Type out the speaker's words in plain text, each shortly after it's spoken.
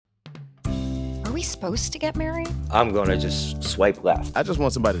Are we supposed to get married? I'm going to just swipe left. I just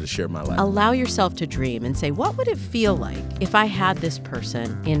want somebody to share my life. Allow yourself to dream and say, what would it feel like if I had this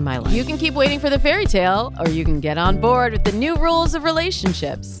person in my life? You can keep waiting for the fairy tale, or you can get on board with the new rules of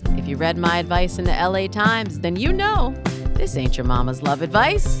relationships. If you read my advice in the LA Times, then you know this ain't your mama's love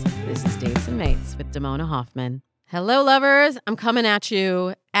advice. This is Dates and Mates with Damona Hoffman. Hello, lovers. I'm coming at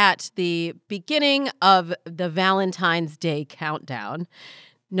you at the beginning of the Valentine's Day countdown.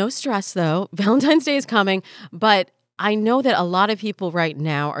 No stress, though. Valentine's Day is coming, but I know that a lot of people right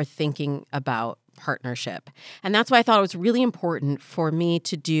now are thinking about partnership. And that's why I thought it was really important for me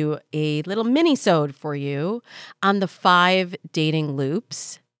to do a little mini-sode for you on the 5 dating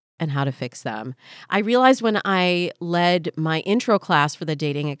loops and how to fix them. I realized when I led my intro class for the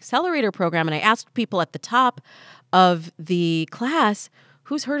Dating Accelerator program, and I asked people at the top of the class,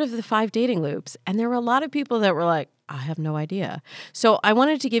 who's heard of the 5 dating loops? And there were a lot of people that were like, I have no idea. So I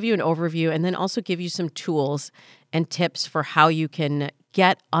wanted to give you an overview and then also give you some tools and tips for how you can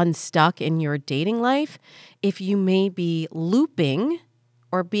get unstuck in your dating life if you may be looping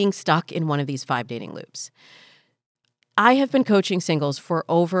or being stuck in one of these 5 dating loops. I have been coaching singles for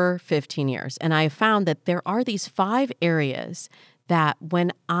over 15 years, and I have found that there are these 5 areas that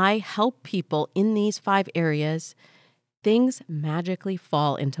when I help people in these 5 areas, things magically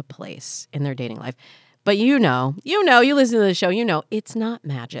fall into place in their dating life. But you listen to the show, it's not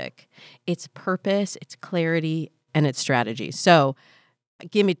magic. It's purpose, it's clarity, and it's strategy. So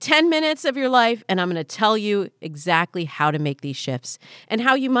give me 10 minutes of your life, and I'm going to tell you exactly how to make these shifts and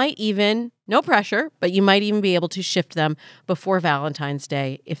how you might even, no pressure, but you might even be able to shift them before Valentine's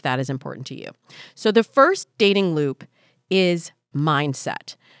Day if that is important to you. So the first dating loop is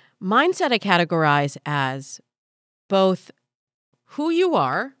mindset. Mindset I categorize as both who you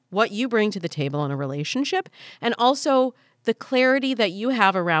are, what you bring to the table in a relationship, and also the clarity that you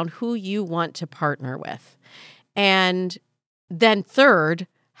have around who you want to partner with. And then third,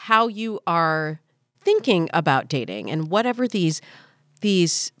 how you are thinking about dating and whatever these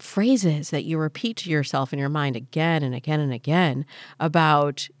phrases that you repeat to yourself in your mind again and again and again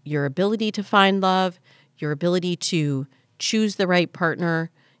about your ability to find love, your ability to choose the right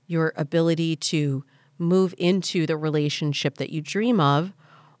partner, your ability to move into the relationship that you dream of,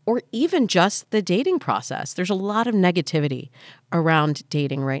 or even just the dating process. There's a lot of negativity around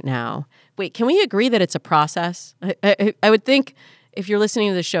dating right now. Wait, can we agree that it's a process? I would think if you're listening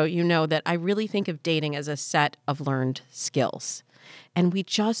to the show, you know that I really think of dating as a set of learned skills. And we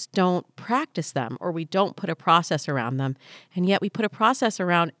just don't practice them, or we don't put a process around them. And yet we put a process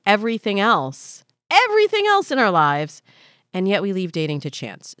around everything else in our lives, and yet we leave dating to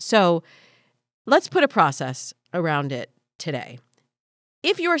chance. So let's put a process around it today.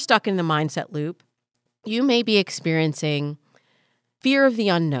 If you are stuck in the mindset loop, you may be experiencing fear of the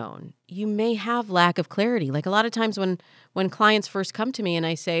unknown. You may have lack of clarity. Like a lot of times when clients first come to me and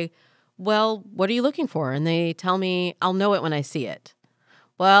I say, well, what are you looking for? And they tell me, I'll know it when I see it.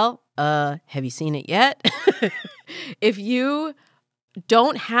 Well, have you seen it yet? If you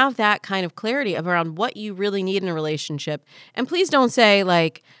don't have that kind of clarity around what you really need in a relationship, and please don't say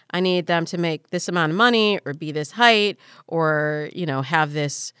like, I need them to make this amount of money or be this height or, have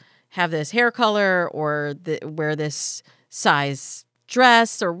this hair color or wear this size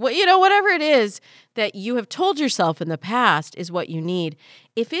dress or whatever it is that you have told yourself in the past is what you need.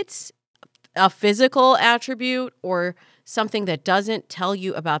 If it's a physical attribute or something that doesn't tell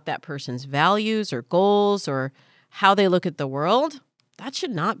you about that person's values or goals or how they look at the world, that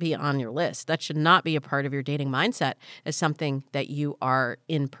should not be on your list. That should not be a part of your dating mindset as something that you are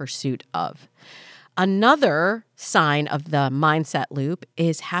in pursuit of. Another sign of the mindset loop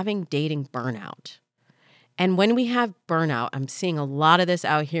is having dating burnout. And when we have burnout, I'm seeing a lot of this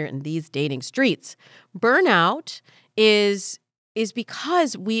out here in these dating streets. Burnout is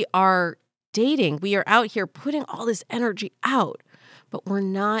because we are dating. We are out here putting all this energy out, but we're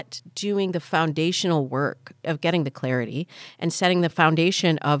not doing the foundational work of getting the clarity and setting the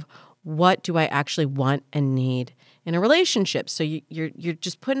foundation of what do I actually want and need in a relationship. So you're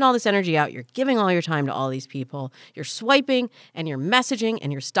just putting all this energy out. You're giving all your time to all these people. You're swiping and you're messaging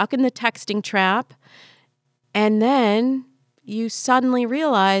and you're stuck in the texting trap. And then you suddenly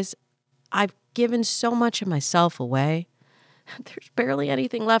realize I've given so much of myself away. There's barely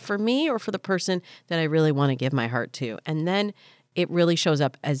anything left for me or for the person that I really want to give my heart to. And then it really shows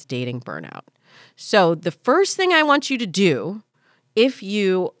up as dating burnout. So the first thing I want you to do, if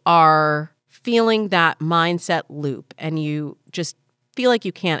you are feeling that mindset loop and you just feel like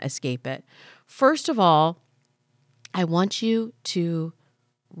you can't escape it, first of all, I want you to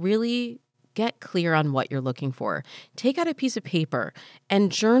really get clear on what you're looking for. Take out a piece of paper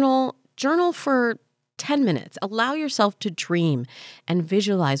and journal journal for 10 minutes. Allow yourself to dream and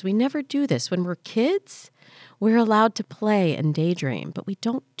visualize. We never do this. When we're kids, we're allowed to play and daydream, but we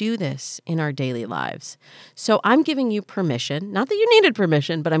don't do this in our daily lives. So I'm giving you permission, not that you needed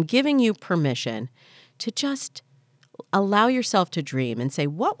permission, but I'm giving you permission to just allow yourself to dream and say,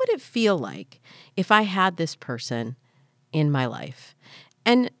 what would it feel like if I had this person in my life?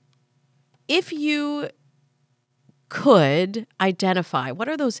 And if you could identify what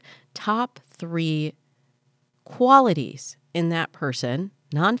are those top 3 qualities in that person,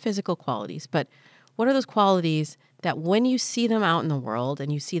 non-physical qualities, but what are those qualities that when you see them out in the world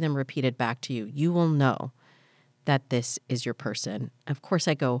and you see them repeated back to you, you will know that this is your person. Of course,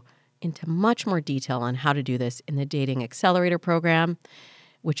 I go into much more detail on how to do this in the Dating Accelerator program,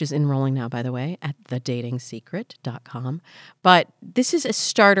 which is enrolling now, by the way, at thedatingsecret.com. But this is a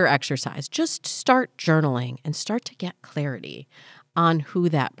starter exercise. Just start journaling and start to get clarity on who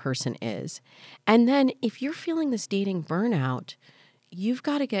that person is. And then if you're feeling this dating burnout, you've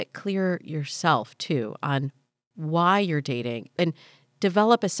got to get clear yourself too on why you're dating and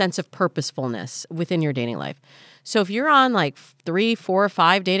develop a sense of purposefulness within your dating life. So if you're on like 3, 4,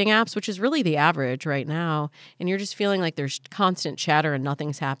 5 dating apps, which is really the average right now, and you're just feeling like there's constant chatter and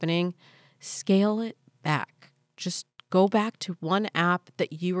nothing's happening, scale it back. Just go back to one app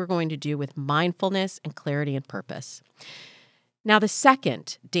that you are going to do with mindfulness and clarity and purpose. Now, the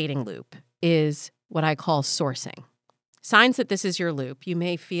second dating loop is what I call sourcing. Signs that this is your loop. You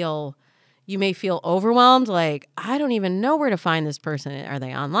may feel overwhelmed, like, I don't even know where to find this person. Are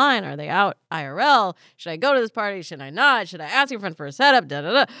they online? Are they out IRL? Should I go to this party? Should I not? Should I ask your friend for a setup? Da,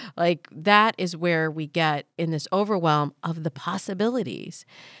 da, da. Like, that is where we get in this overwhelm of the possibilities.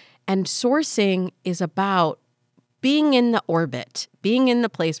 And sourcing is about being in the orbit, being in the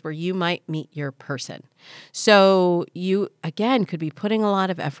place where you might meet your person. So you, again, could be putting a lot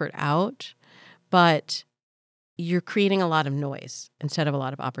of effort out, but you're creating a lot of noise instead of a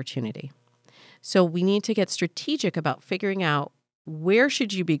lot of opportunity. So we need to get strategic about figuring out where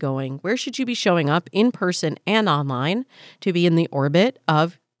should you be going, where should you be showing up in person and online to be in the orbit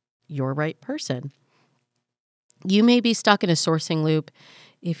of your right person. You may be stuck in a sourcing loop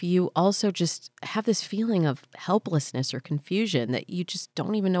if you also just have this feeling of helplessness or confusion that you just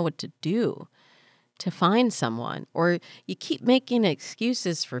don't even know what to do to find someone, or you keep making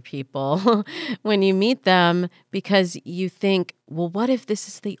excuses for people when you meet them because you think, well, what if this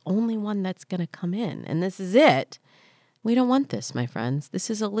is the only one that's going to come in and this is it? We don't want this, my friends.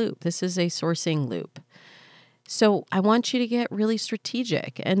 This is a loop. This is a sourcing loop. So I want you to get really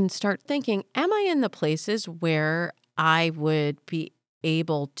strategic and start thinking, am I in the places where I would be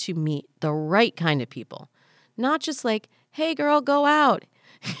able to meet the right kind of people? Not just like, hey, girl, go out.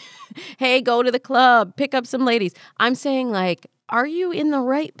 Hey, go to the club, pick up some ladies. I'm saying, like, are you in the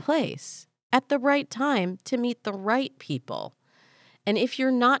right place at the right time to meet the right people? And if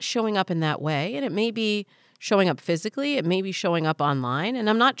you're not showing up in that way, and it may be showing up physically, it may be showing up online. And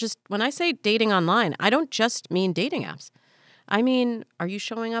I'm not just, when I say dating online, I don't just mean dating apps. I mean, are you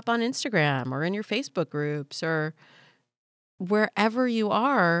showing up on Instagram or in your Facebook groups or wherever you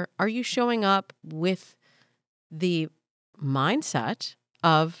are you showing up with the mindset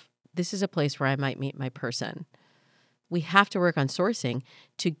of, this is a place where I might meet my person? We have to work on sourcing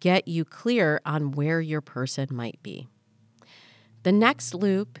to get you clear on where your person might be. The next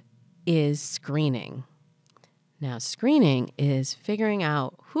loop is screening. Now, screening is figuring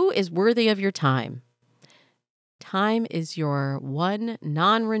out who is worthy of your time. Time is your one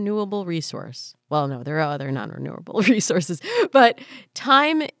non-renewable resource. Well, no, there are other non-renewable resources, but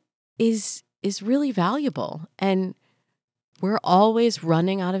time is really valuable, and we're always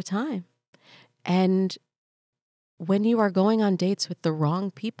running out of time. And when you are going on dates with the wrong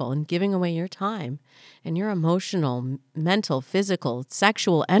people and giving away your time and your emotional, mental, physical,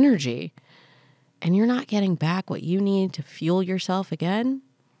 sexual energy, and you're not getting back what you need to fuel yourself again,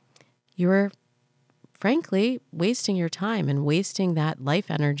 you're frankly wasting your time and wasting that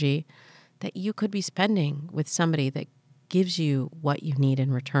life energy that you could be spending with somebody that gives you what you need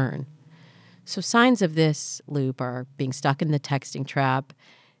in return. So signs of this loop are being stuck in the texting trap,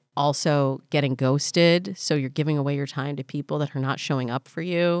 also getting ghosted, so you're giving away your time to people that are not showing up for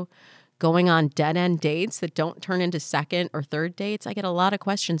you, going on dead-end dates that don't turn into second or third dates. I get a lot of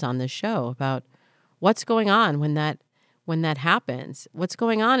questions on this show about what's going on when that happens. What's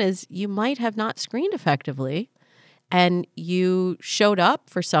going on is you might have not screened effectively, and you showed up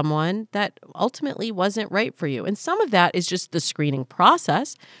for someone that ultimately wasn't right for you. And some of that is just the screening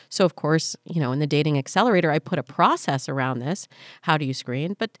process. So, of course, in the Dating Accelerator, I put a process around this. How do you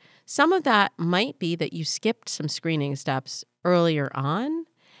screen? But some of that might be that you skipped some screening steps earlier on,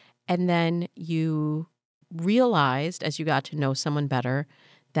 And then you realized as you got to know someone better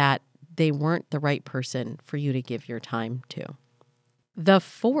that they weren't the right person for you to give your time to. The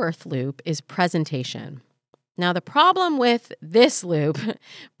fourth loop is presentation. Now, the problem with this loop,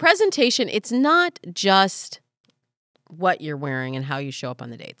 presentation, it's not just what you're wearing and how you show up on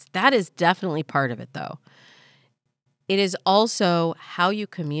the dates. That is definitely part of it, though. It is also how you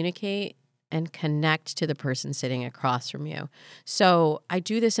communicate and connect to the person sitting across from you. So I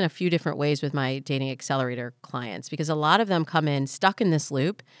do this in a few different ways with my Dating Accelerator clients because a lot of them come in stuck in this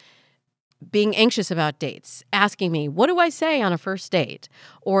loop, being anxious about dates, asking me, what do I say on a first date?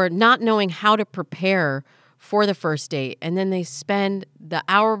 Or not knowing how to prepare for the first date. And then they spend the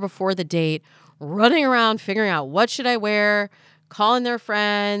hour before the date running around figuring out what should I wear, calling their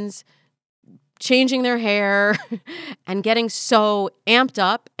friends, changing their hair, and getting so amped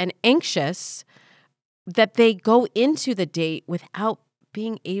up and anxious that they go into the date without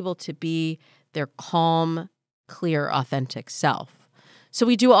being able to be their calm, clear, authentic self. So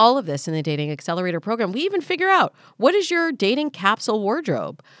we do all of this in the Dating Accelerator program. We even figure out, what is your dating capsule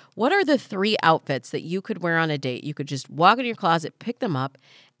wardrobe? What are the 3 outfits that you could wear on a date? You could just walk into your closet, pick them up,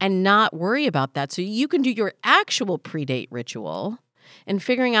 and not worry about that. So you can do your actual pre-date ritual and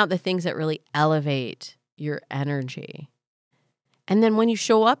figuring out the things that really elevate your energy. And then when you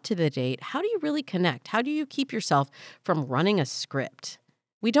show up to the date, how do you really connect? How do you keep yourself from running a script?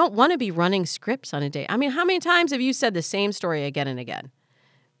 We don't want to be running scripts on a date. I mean, how many times have you said the same story again and again?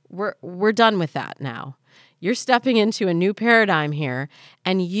 We're done with that now. You're stepping into a new paradigm here,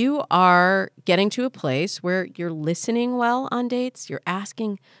 and you are getting to a place where you're listening well on dates. You're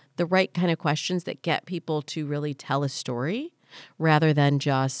asking the right kind of questions that get people to really tell a story rather than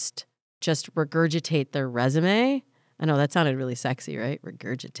just regurgitate their resume. I know that sounded really sexy, right?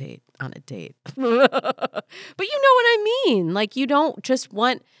 Regurgitate on a date. But you know what I mean. Like, you don't just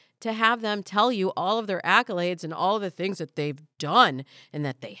want to have them tell you all of their accolades and all of the things that they've done and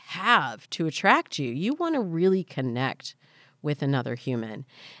that they have to attract you. You want to really connect with another human.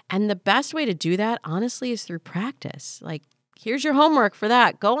 And the best way to do that, honestly, is through practice. Like, here's your homework for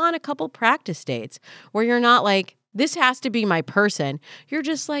that. Go on a couple practice dates where you're not like, this has to be my person. You're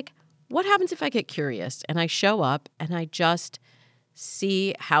just like, what happens if I get curious and I show up and I just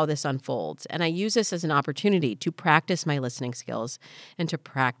see how this unfolds? And I use this as an opportunity to practice my listening skills and to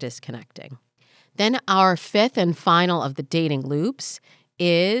practice connecting. Then our 5th and final of the dating loops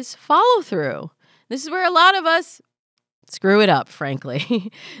is follow through. This is where a lot of us screw it up,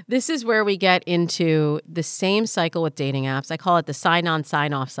 frankly. This is where we get into the same cycle with dating apps. I call it the sign-on,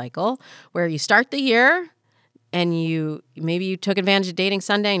 sign-off cycle, where you start the year and maybe you took advantage of Dating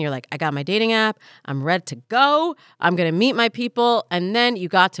Sunday and you're like, I got my dating app, I'm ready to go, I'm going to meet my people. And then you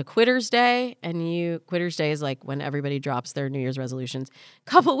got to Quitter's Day, and Quitter's Day is like when everybody drops their New Year's resolutions. A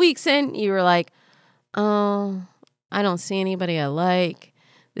couple weeks in, you were like, oh, I don't see anybody I like.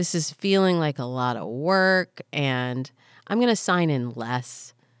 This is feeling like a lot of work, and I'm going to sign in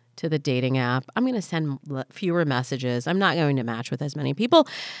less to the dating app. I'm going to send fewer messages. I'm not going to match with as many people.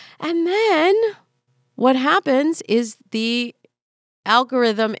 And then what happens is the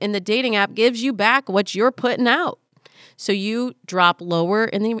algorithm in the dating app gives you back what you're putting out. So you drop lower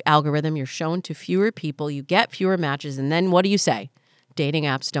in the algorithm, you're shown to fewer people, you get fewer matches, and then what do you say? Dating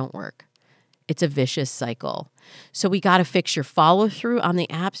apps don't work. It's a vicious cycle. So we got to fix your follow through on the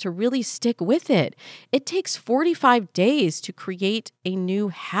apps to really stick with it. It takes 45 days to create a new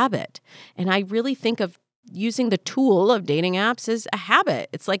habit. And I really think of using the tool of dating apps as a habit.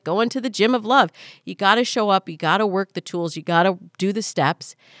 It's like going to the gym of love. You got to show up, you got to work the tools, you got to do the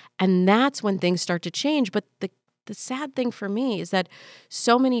steps. And that's when things start to change. But the sad thing for me is that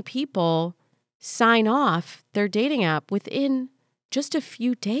so many people sign off their dating app within just a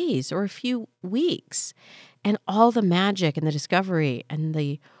few days or a few weeks. And all the magic and the discovery and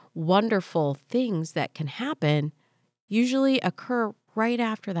the wonderful things that can happen usually occur right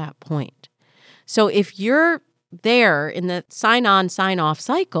after that point. So if you're there in the sign-on, sign-off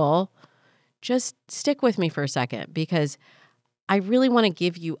cycle, just stick with me for a second, because I really want to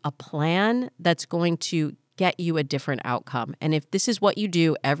give you a plan that's going to get you a different outcome. And if this is what you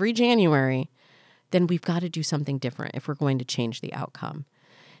do every January, then we've got to do something different if we're going to change the outcome.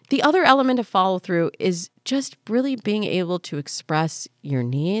 The other element of follow through is just really being able to express your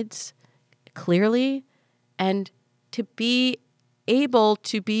needs clearly and to be able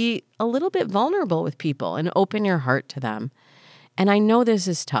to be a little bit vulnerable with people and open your heart to them. And I know this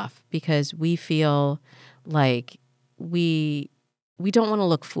is tough because we feel like we don't want to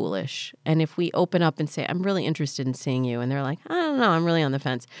look foolish. And if we open up and say, I'm really interested in seeing you, and they're like, I don't know, I'm really on the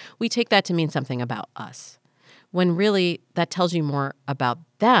fence, we take that to mean something about us. when really that tells you more about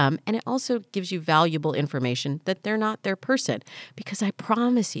them, and it also gives you valuable information that they're not their person. Because I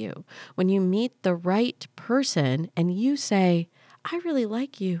promise you, when you meet the right person and you say, I really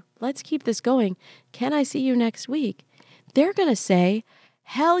like you, let's keep this going, can I see you next week? They're going to say,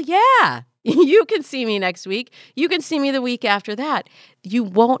 hell yeah, you can see me next week. You can see me the week after that. You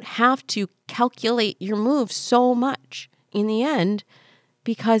won't have to calculate your moves so much in the end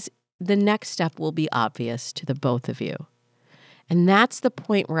because the next step will be obvious to the both of you. And that's the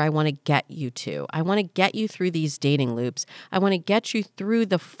point where I want to get you to. I want to get you through these dating loops. I want to get you through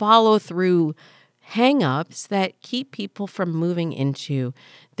the follow-through hang-ups that keep people from moving into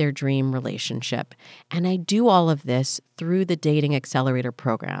their dream relationship. And I do all of this through the Dating Accelerator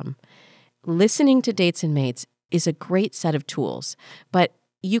program. Listening to Dates and Mates is a great set of tools, but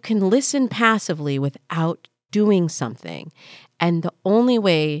you can listen passively without doing something. And the only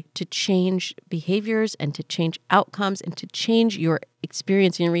way to change behaviors and to change outcomes and to change your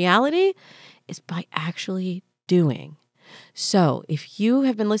experience in reality is by actually doing. So if you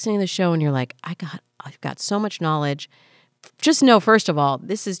have been listening to the show and you're like, I've got so much knowledge, just know, first of all,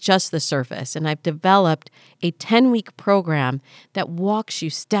 this is just the surface. And I've developed a 10-week program that walks you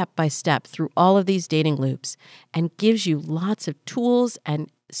step by step through all of these dating loops and gives you lots of tools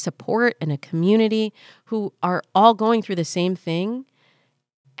and support and a community who are all going through the same thing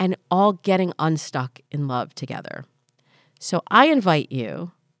and all getting unstuck in love together. So I invite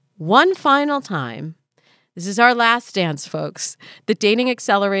you one final time. This is our last dance, folks. The Dating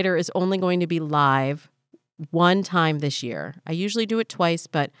Accelerator is only going to be live one time this year. I usually do it twice,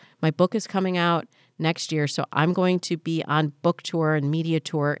 but my book is coming out next year, so I'm going to be on book tour and media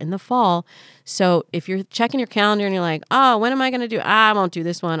tour in the fall. So if you're checking your calendar and you're like, oh, when am I going to do? I won't do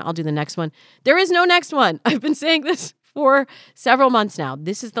this one. I'll do the next one. There is no next one. I've been saying this for several months now.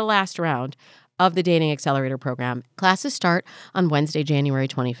 This is the last round of the Dating Accelerator program. Classes start on Wednesday, January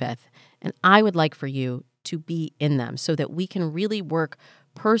 25th, and I would like for you to be in them so that we can really work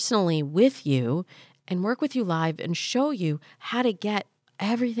personally with you and work with you live and show you how to get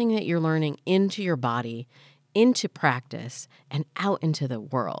everything that you're learning into your body, into practice, and out into the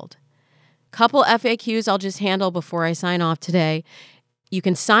world. Couple FAQs I'll just handle before I sign off today. You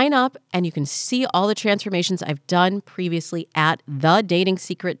can sign up and you can see all the transformations I've done previously at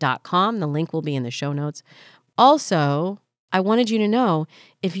thedatingsecret.com. The link will be in the show notes. Also, I wanted you to know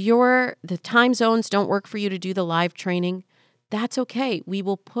if the time zones don't work for you to do the live training, that's okay. We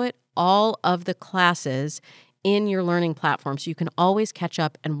will put all of the classes in your learning platform so you can always catch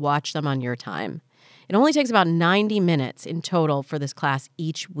up and watch them on your time. It only takes about 90 minutes in total for this class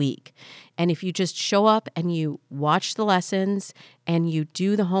each week. And if you just show up and you watch the lessons and you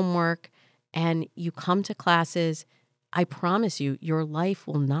do the homework and you come to classes, I promise you, your life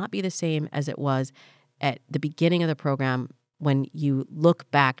will not be the same as it was at the beginning of the program when you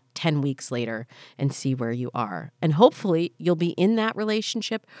look back 10 weeks later and see where you are. And hopefully you'll be in that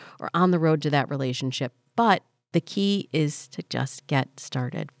relationship or on the road to that relationship. But the key is to just get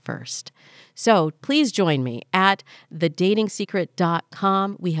started first. So please join me at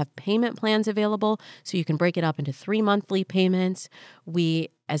thedatingsecret.com. We have payment plans available, so you can break it up into 3 monthly payments. We,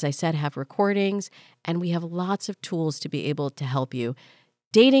 as I said, have recordings, and we have lots of tools to be able to help you.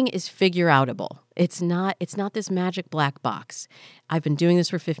 Dating is figure-outable. It's not this magic black box. I've been doing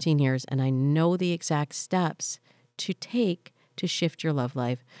this for 15 years, and I know the exact steps to take to shift your love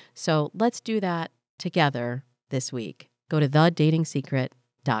life. So let's do that together this week. Go to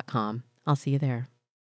thedatingsecret.com. I'll see you there.